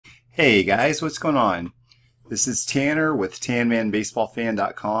Hey guys, what's going on? This is Tanner with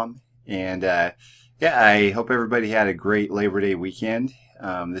TanmanBaseballFan.com, and yeah, I hope everybody had a great Labor Day weekend.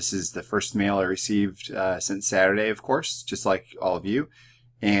 This is the first mail I received since Saturday, of course, just like all of you.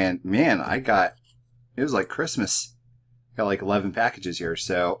 And man, it was like Christmas. Got like 11 packages here,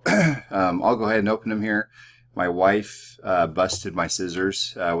 so I'll go ahead and open them here. My wife busted my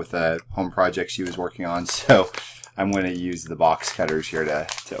scissors with a home project she was working on, so I'm going to use the box cutters here to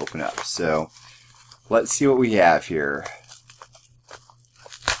open up. So let's see what we have here.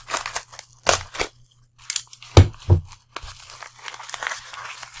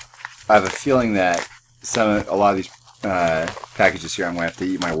 I have a feeling that a lot of these packages here, I'm going to have to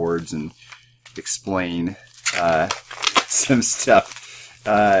eat my words and explain some stuff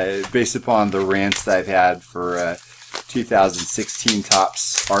based upon the rants that I've had for 2016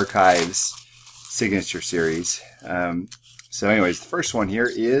 Topps Archives Signature Series. So anyways, the first one here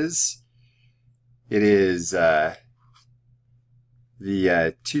is the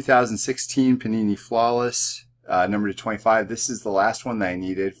 2016 Panini Flawless number 25. This is the last one that I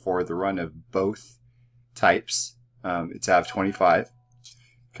needed for the run of both types. It's out of 25,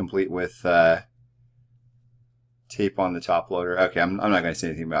 complete with tape on the top loader. Okay, I'm not going to say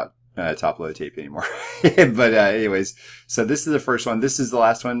anything about top load tape anymore. But anyways, so this is the first one. This is the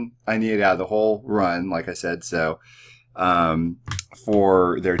last one I needed out of the whole run, like I said. So there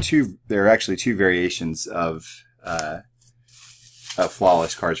are actually two variations of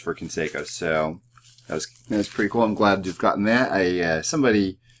flawless cards for Canseco. So that was pretty cool. I'm glad to have gotten that.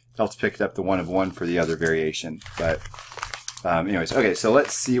 Somebody else picked up the 1 of 1 for the other variation. But anyways, okay. So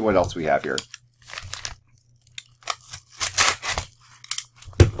let's see what else we have here.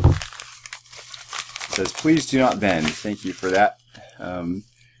 It says, please do not bend. Thank you for that.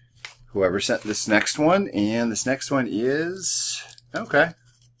 Whoever sent this next one. And this next one is... Okay.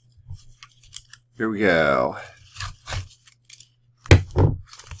 Here we go.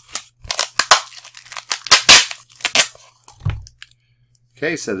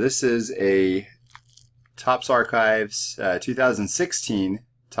 Okay, so this is a Topps Archives, 2016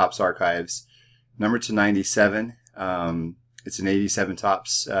 Topps Archives, number to 97. It's an 87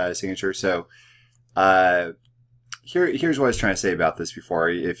 Topps signature. So here's what I was trying to say about this before.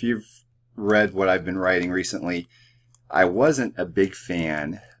 If you've read what I've been writing recently, I wasn't a big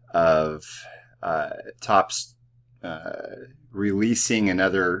fan of Topps releasing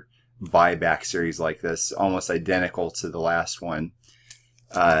another buyback series like this, almost identical to the last one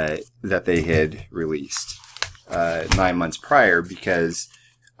that they had released 9 months prior, because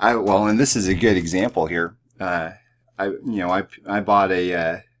and this is a good example here. I bought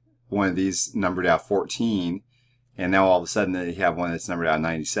one of these numbered out 14, and now all of a sudden they have one that's numbered out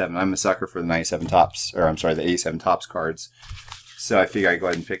 97. I'm a sucker for the 97 Topps, or I'm sorry, the 87 Topps cards. So I figure I'd go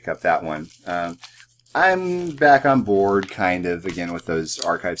ahead and pick up that one. I'm back on board, kind of, again, with those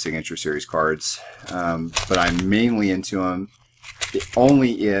Archive Signature Series cards. But I'm mainly into them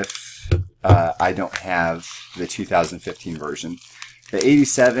only if I don't have the 2015 version. The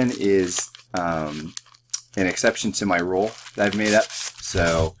 87 is an exception to my rule that I've made up.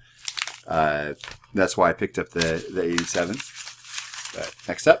 So that's why I picked up the 87. But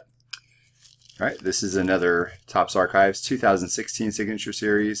next up, all right, this is another Topps Archives 2016 Signature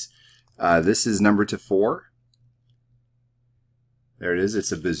Series. This is number to 4. There it is.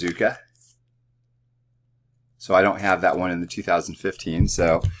 It's a bazooka. So I don't have that one in the 2015.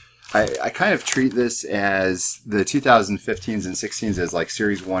 So I kind of treat this as the 2015s and 16s as like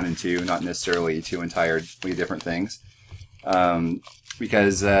Series 1 and 2, not necessarily two entirely different things.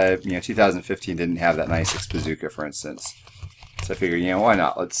 Because 2015 didn't have that nice bazooka, for instance. So I figured, why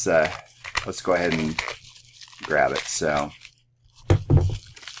not? Let's go ahead and grab it. So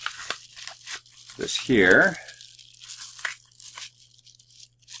this here.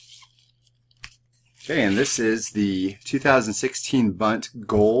 Okay, and this is the 2016 Bunt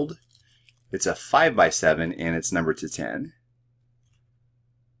Gold. It's a 5x7 and it's numbered to 10.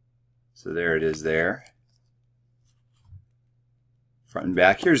 So there it is there. Front and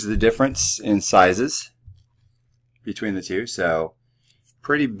back. Here's the difference in sizes between the two. So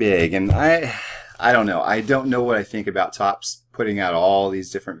pretty big. And I don't know. I don't know what I think about Topps putting out all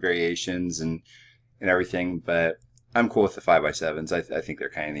these different variations and everything, but I'm cool with the 5x7s. I think they're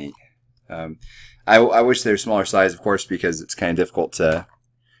kind of neat. I wish they're smaller size, of course, because it's kind of difficult to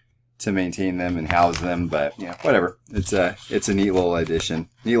maintain them and house them. But whatever. It's a neat little addition,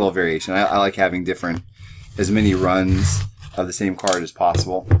 neat little variation. I like having as many runs of the same card as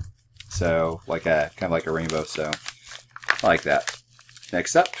possible. So kind of like a rainbow. So I like that.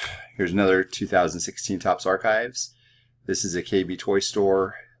 Next up, here's another 2016 Topps Archives. This is a KB Toy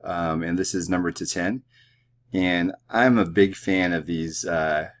Store and this is numbered to 10. And I'm a big fan of these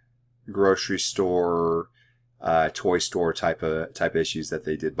grocery store, toy store type issues that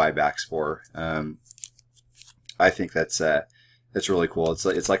they did buybacks for. I think that's really cool.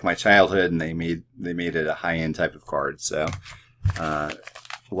 It's like my childhood, and they made it a high-end type of card. So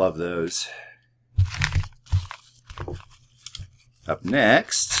love those. Up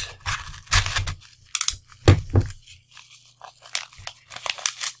next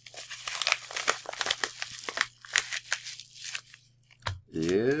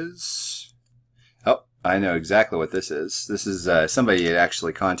is, oh, I know exactly what this is. This is somebody had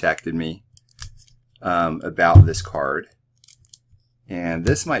actually contacted me about this card, and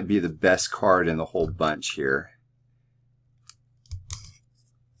this might be the best card in the whole bunch here.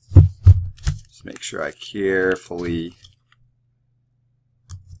 Just make sure I carefully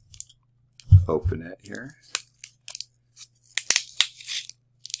open it here.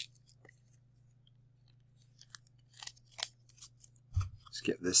 Let's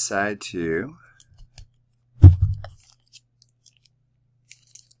get this side too. And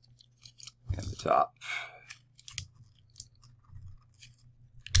the top.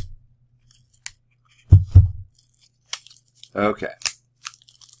 Okay.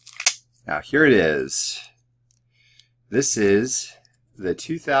 Now here it is. This is the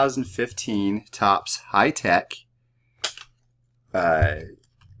 2015 Topps High Tech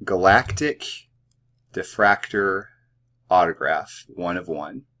Galactic Diffractor Autograph, 1 of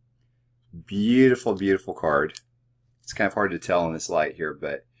 1. Beautiful, beautiful card. It's kind of hard to tell in this light here,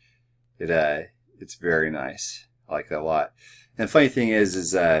 but it's very nice. I like that a lot. And the funny thing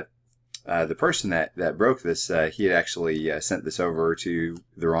is the person that broke this, he had actually sent this over to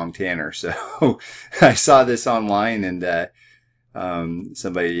the wrong tanner. So I saw this online, and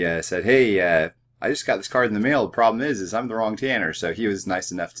somebody said, "Hey, I just got this card in the mail. The problem is I'm the wrong tanner." So he was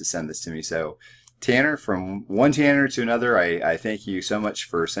nice enough to send this to me. So Tanner, from one Tanner to another, I thank you so much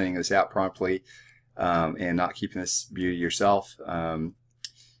for sending this out promptly and not keeping this beauty yourself.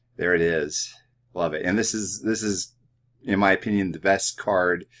 There it is. Love it. And this is, in my opinion, the best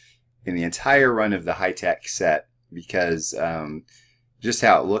card in the entire run of the High Tech set, because just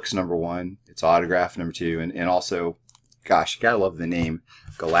how it looks, number one, it's autographed, number two, and also, gosh, you gotta love the name,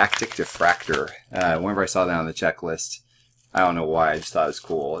 Galactic Diffractor. Whenever I saw that on the checklist, I don't know why, I just thought it was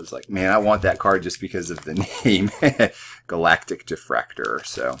cool. It's like, man, I want that card just because of the name, Galactic Diffractor.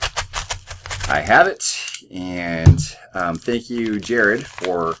 So I have it, and thank you, Jared,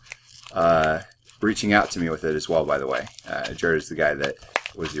 for reaching out to me with it as well, by the way. Jared is the guy that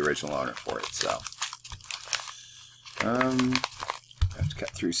was the original owner for it. So I have to cut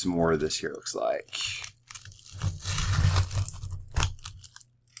through some more of this here, looks like.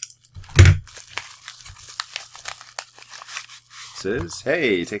 Is,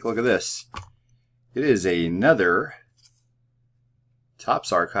 hey, take a look at this. It is another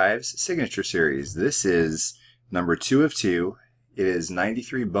Topps Archives Signature Series. This is number 2 of 2. It is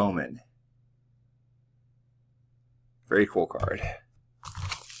 93 Bowman. Very cool card.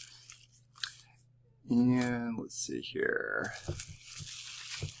 And let's see here.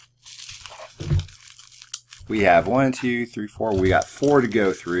 We have 1, 2, 3, 4. We got 4 to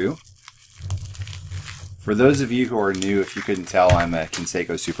go through. For those of you who are new, if you couldn't tell, I'm a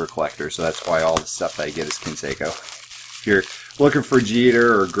Canseco super collector, so that's why all the stuff that I get is Canseco. If you're looking for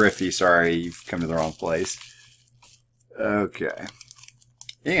Jeter or Griffey, sorry, you've come to the wrong place. Okay.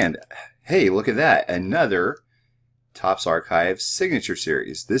 And, hey, look at that. Another Topps Archives Signature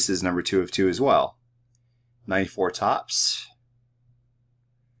Series. This is number 2 of 2 as well. 94 Topps.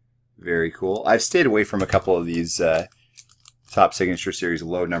 Very cool. I've stayed away from a couple of these Topps Signature Series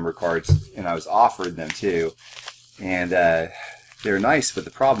low number cards, and I was offered them too, and they're nice, but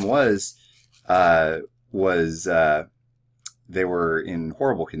the problem was they were in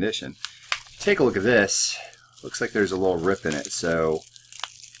horrible condition. Take a look at this. Looks like there's a little rip in it, so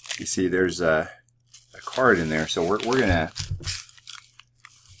you see there's a card in there, so we're gonna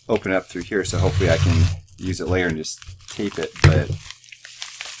open up through here, so hopefully I can use it later and just tape it. But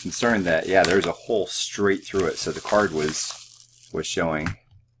concerned that, yeah, there's a hole straight through it, so the card was showing.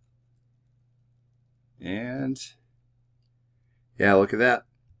 And yeah, look at that.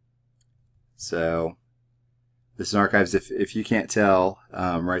 So this is Archives. If you can't tell,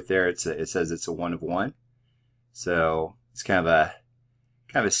 right there it says it's a 1 of 1. So it's kind of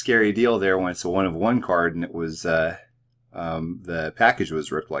a scary deal there when it's a 1 of 1 card, and it was the package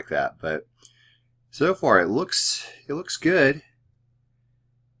was ripped like that. But so far it looks good.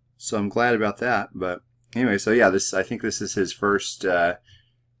 So I'm glad about that. But anyway, so yeah, I think this is his first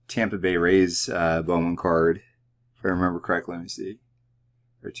Tampa Bay Rays Bowman card, if I remember correctly. Let me see.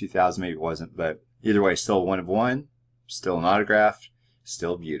 or 2000, maybe it wasn't, but either way, still one of one, still an autograph,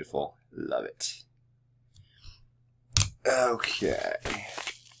 still beautiful. Love it. Okay.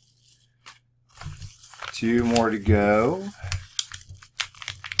 2 more to go.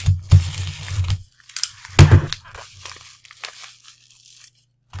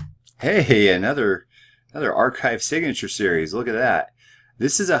 Hey, another archive signature series. Look at that.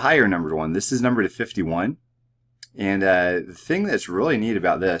 This is a higher numbered one. This is numbered to 51. And the thing that's really neat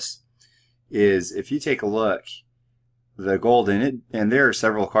about this is if you take a look, the gold in it, and there are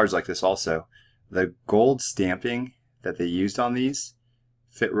several cards like this also, the gold stamping that they used on these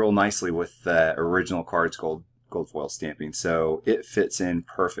fit real nicely with the original card's gold foil stamping. So it fits in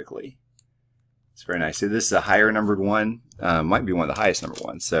perfectly. It's very nice. So this is a higher numbered one. Might be one of the highest numbered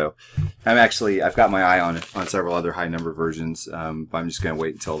ones. So I've got my eye on several other high number versions, but I'm just going to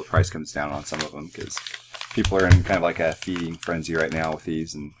wait until the price comes down on some of them because people are in kind of like a feeding frenzy right now with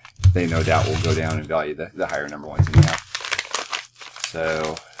these, and they no doubt will go down in value, the higher number ones anyhow.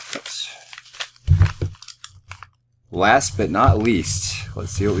 So, oops. Last but not least,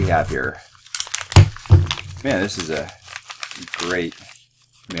 let's see what we have here. Man, this is a great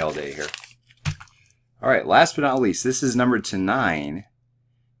mail day here. All right, last but not least, this is numbered to 9,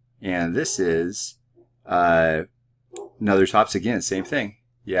 and this is another Topps again, same thing.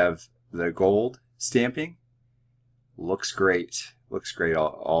 You have the gold stamping. Looks great. Looks great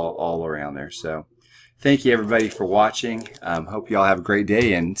all around there. So thank you everybody for watching. Hope you all have a great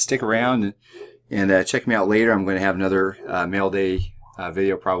day, and stick around and check me out later. I'm going to have another mail day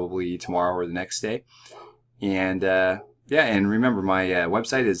video probably tomorrow or the next day. And yeah, and remember my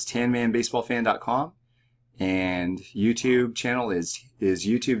website is tanmanbaseballfan.com, and YouTube channel is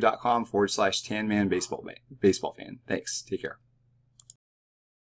youtube.com/tanmanbaseballfan. Thanks. Take care.